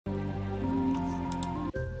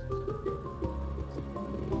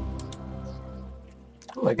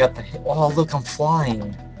Ooh, I got the hit. Oh, look, I'm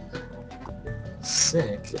flying.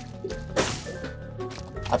 Sick.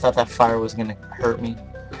 I thought that fire was gonna hurt me.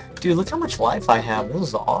 Dude, look how much life I have. This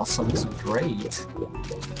is awesome. This is great.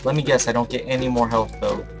 Let me guess, I don't get any more health,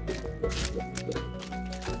 though.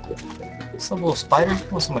 Some little spider?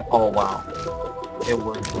 What's some... Oh, wow. It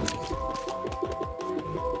worked.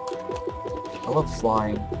 I love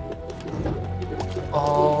flying.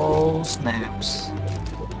 Oh, snaps.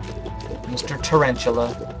 Mr.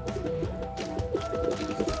 Tarantula.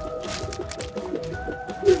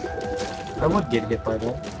 I would get hit by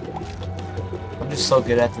that. I'm just so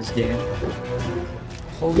good at this game.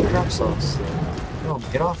 Holy crap sauce. No,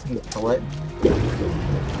 get off me, Gillette.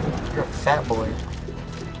 You're a fat boy.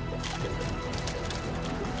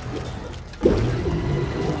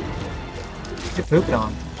 Get pooping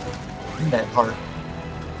on. In that heart.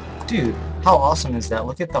 Dude, how awesome is that?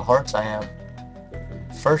 Look at the hearts I have.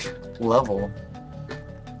 First level.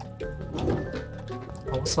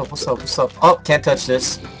 Oh, what's up, what's up, what's up? Oh, can't touch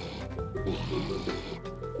this.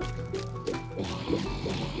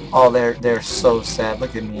 Oh, they're so sad.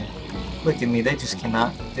 Look at me. Look at me. They just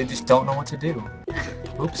cannot. They just don't know what to do.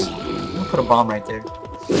 Oops. I'm gonna put a bomb right there.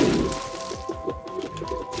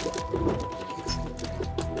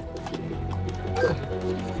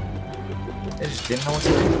 They just didn't know what to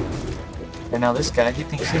do. And now this guy, he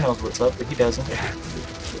thinks he knows what's up, but he doesn't.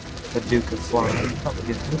 The Duke of Flying. I'm about to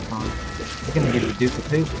get Duke on. We're gonna get the Duke of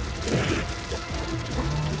Poop.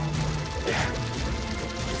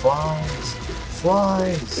 Flies.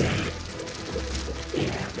 Flies.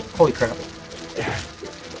 Holy crap.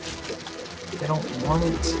 They don't want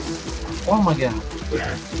it. Oh my god.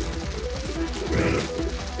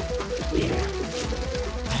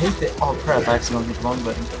 I hate that. Oh crap, I accidentally hit the wrong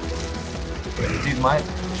button. Dude, my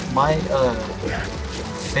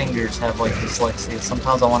fingers have like dyslexia.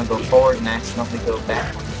 Sometimes I want to go forward and accidentally go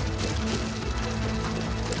back.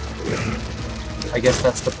 I guess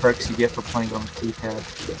that's the perks you get for playing on the keypad.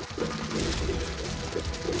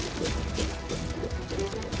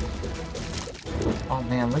 Oh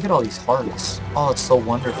man, look at all these hearts. Oh, it's so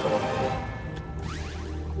wonderful.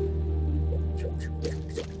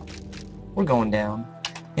 We're going down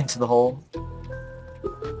into the hole.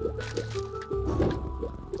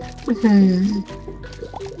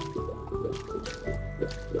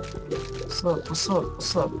 What's up? What's up?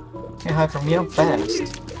 What's up? Can't hide from me, I'm fast.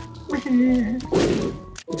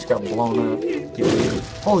 Just got blown up.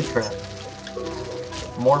 Holy crap.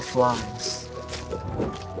 More flies.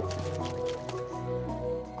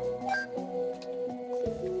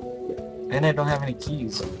 And I don't have any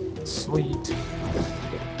keys. Sweet.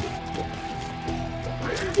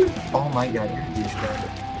 Oh my god, you're a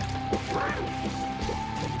douchebag.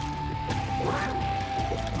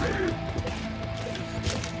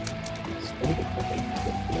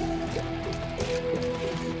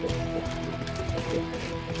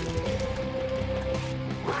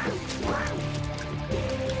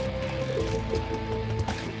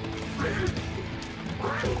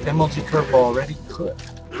 MLG curveball already? Put.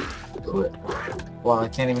 Wow, I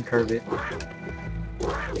can't even curve it.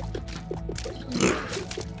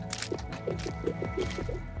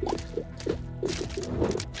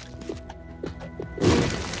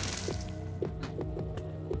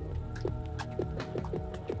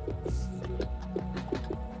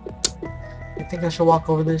 I think I should walk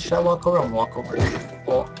over this. Should I walk over? I'm gonna walk over it.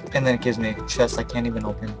 Oh, and then it gives me a chest I can't even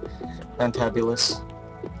open. Fantabulous.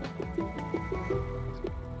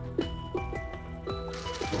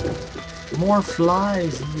 More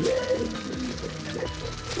flies! Yay!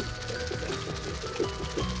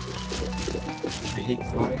 I hate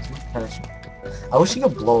flies with passion. I wish you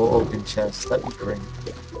could blow open chests. That'd be great.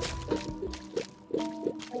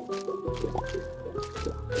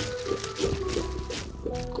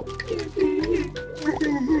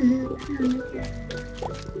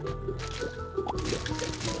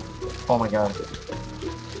 Oh my god.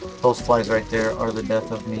 Those flies right there are the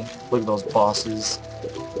death of me. Look at those bosses.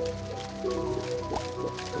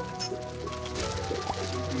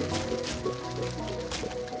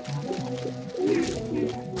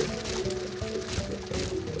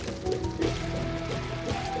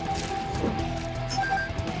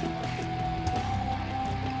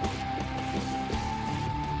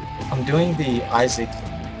 I'm doing the Isaac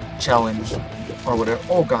challenge, or whatever.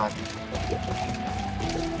 Oh god.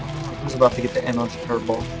 Who's about to get the MLG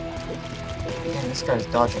curveball? Man, this guy's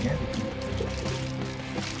dodging everything.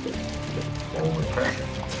 Holy crap.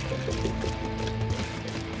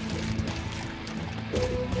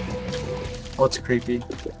 Oh, it's creepy.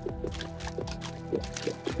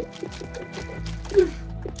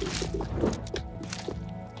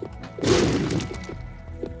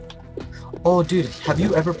 Oh, dude, have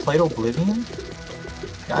you ever played Oblivion?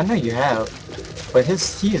 Yeah, I know you have, but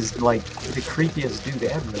he is like the creepiest dude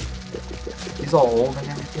ever. He's all old and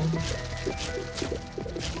everything.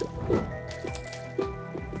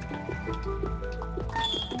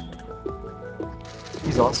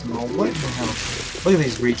 He's awesome. Oh, what in the hell? Look at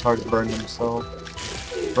these retards burn themselves.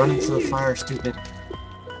 Run into the fire, stupid.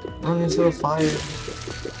 Run into the fire.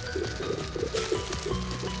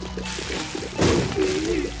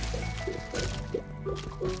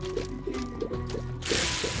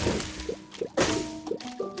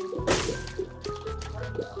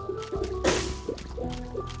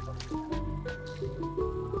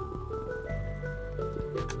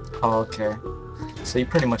 Oh, okay. So you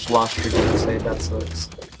pretty much lost your game save, that sucks.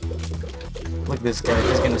 Look at this guy,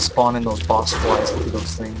 he's gonna spawn in those boss flies. Look at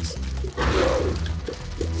those things.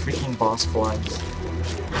 Freaking boss flies.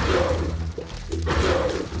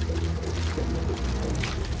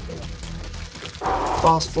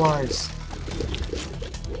 Boss flies.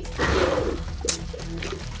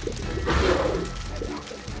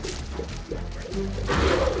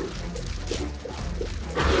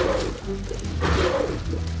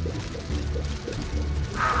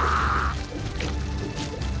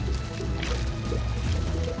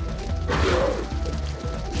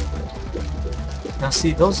 Now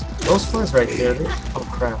see, those flies right there, oh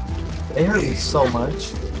crap. They hurt me so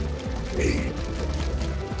much.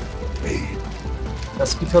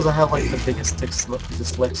 That's because I have like the biggest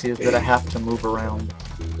dyslexia that I have to move around.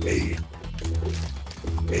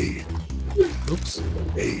 Oops.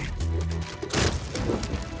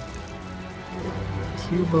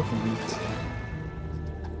 Cube of meat.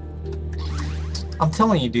 I'm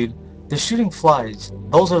telling you, dude, the shooting flies,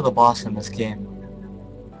 those are the boss in this game.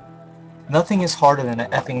 Nothing is harder than an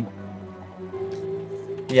effing...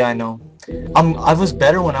 Yeah, I know. I was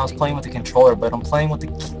better when I was playing with the controller, but I'm playing with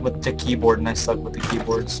the keyboard, and I suck with the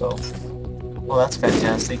keyboard, so... Well, that's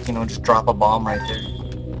fantastic, you know, just drop a bomb right there.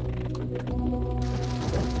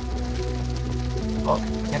 Oh,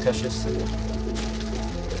 can't touch this.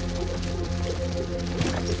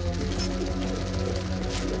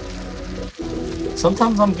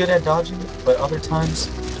 Sometimes I'm good at dodging, but other times,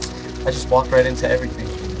 I just walk right into everything.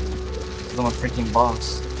 Because I'm a freaking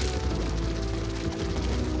boss.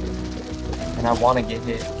 And I want to get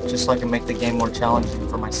hit, just so I can make the game more challenging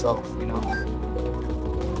for myself, you know?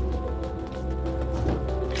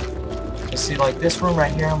 You see, like, this room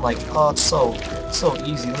right here, I'm like, oh, it's so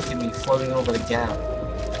easy, look at me floating over the gap.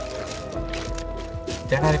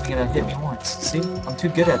 They're not even gonna hit me once, see? I'm too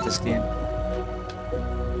good at this game.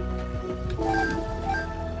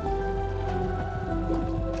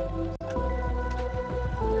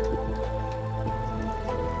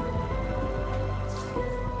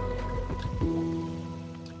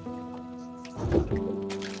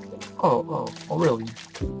 Oh, really?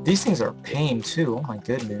 These things are pain, too, oh my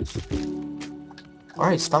goodness.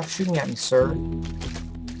 Alright, stop shooting at me, sir.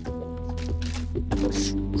 I'll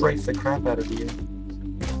strafe the crap out of you.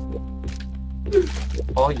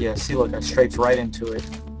 Oh yeah, see look, I strafed right into it.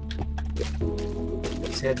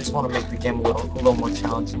 See, I just want to make the game a little more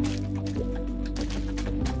challenging.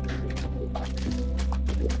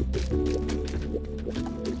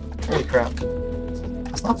 Holy crap.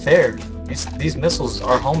 That's not fair. These missiles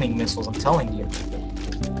are homing missiles, I'm telling you.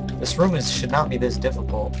 This room should not be this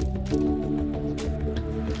difficult.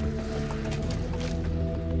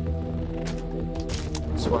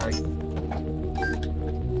 Swag.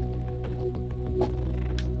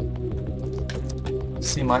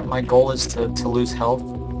 See, my goal is to lose health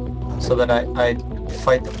so that I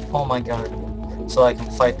fight the... Oh my god. So I can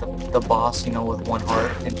fight the boss, you know, with one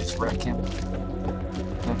heart and just wreck him.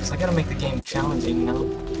 Because I gotta make the game challenging, you know?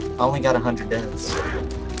 I only got 100 deaths.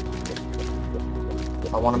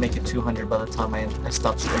 I want to make it 200 by the time I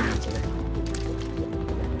stop streaming today.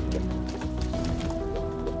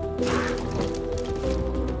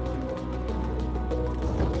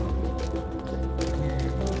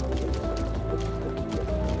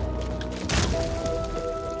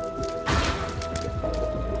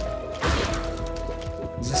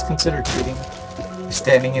 Is this considered cheating?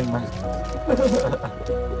 Standing in my...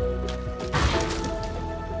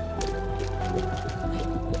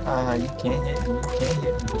 you can't hit me, you can't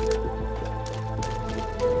hit me.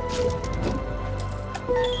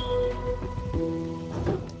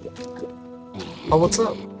 Oh, what's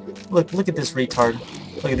up? Look at this retard.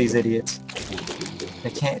 Look at these idiots.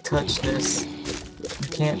 They can't touch this. You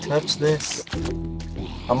can't touch this.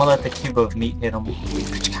 I'm gonna let the cube of meat hit them.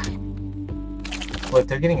 Look,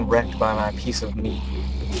 they're getting wrecked by my piece of meat.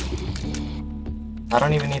 I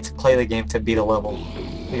don't even need to play the game to beat a level.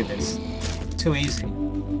 Look at this. Too easy.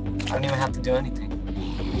 I don't even have to do anything.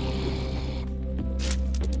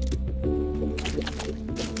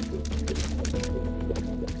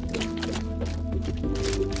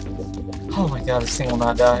 Oh my god, this thing will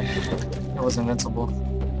not die. It was invincible.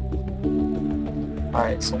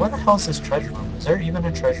 Alright, so where the hell is this treasure room? Is there even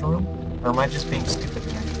a treasure room? Or am I just being stupid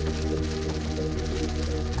again?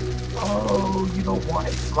 Oh, you don't want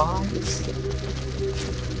it flies?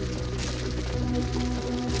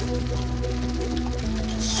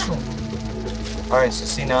 Alright, so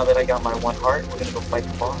see, now that I got my 1 heart, we're gonna go fight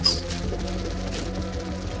the boss.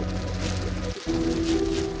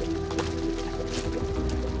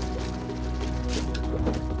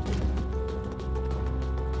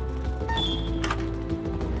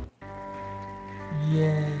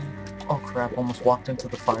 Yay. Oh crap, almost walked into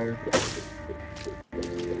the fire.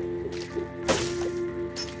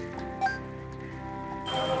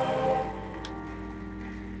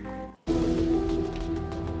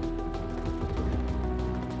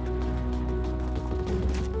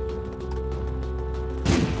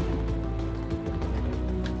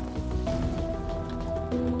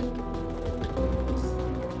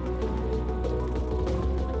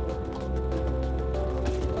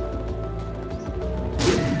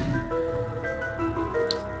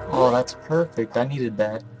 Oh, that's perfect. I needed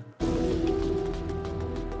that.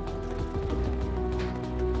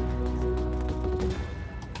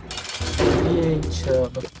 Yay,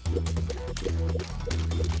 chub.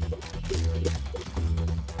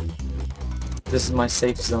 This is my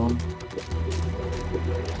safe zone.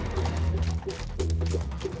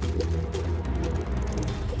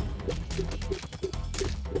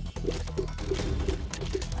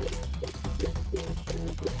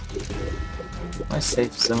 My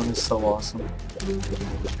safe zone is so awesome.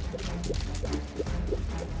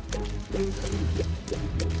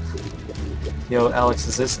 Yo,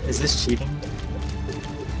 Alex, is this cheating?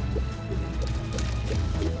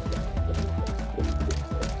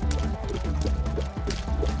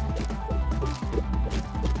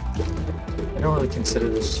 I don't really consider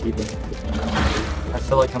this cheating. I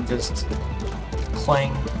feel like I'm just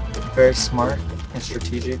playing very smart and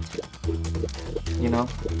strategic, you know?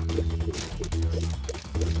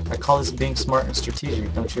 I call this being smart and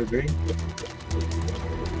strategic, don't you agree?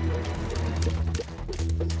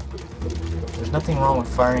 There's nothing wrong with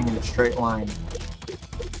firing in a straight line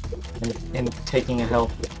and taking a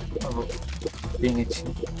health of being a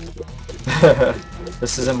cheat.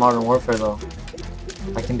 This isn't Modern Warfare though.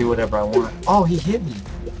 I can do whatever I want. Oh, he hit me!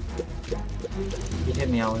 He hit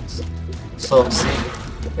me, Alex. So, see,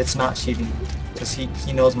 it's not cheating. Because he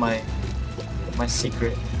knows my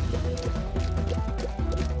secret.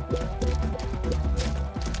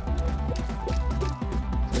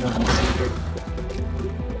 He knows my secret.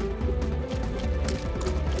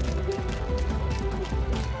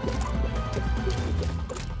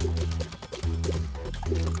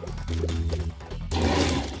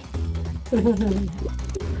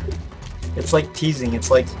 It's like teasing. It's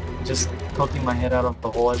like just poking my head out of the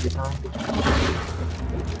hole every time.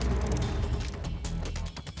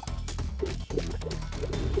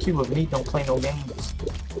 Cube of meat don't play no games.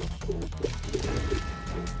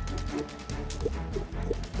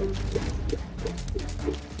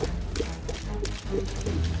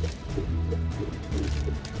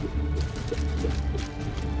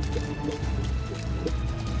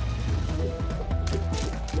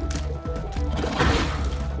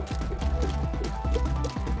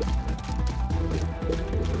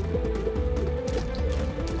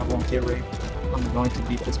 I won't get raped. I'm going to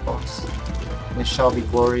beat this boss. It shall be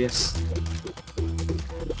glorious.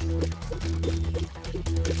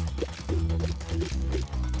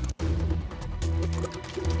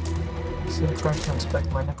 See him trying to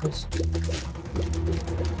inspect my necklace?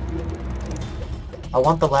 I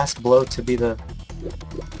want the last blow to be the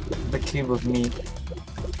cube of meat.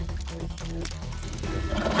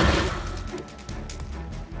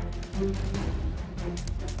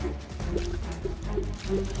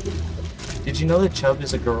 Did you know that Chub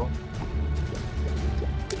is a girl?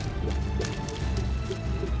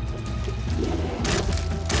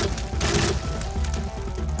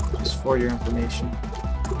 Just for your information.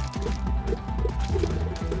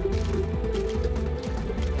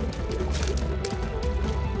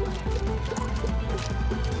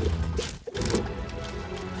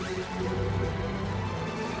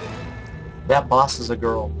 That boss is a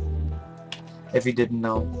girl. If you didn't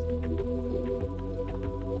know.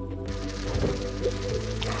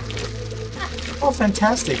 Oh,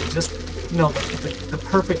 fantastic! Just, you know, the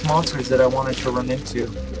perfect monsters that I wanted to run into.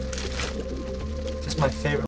 Just my favorite.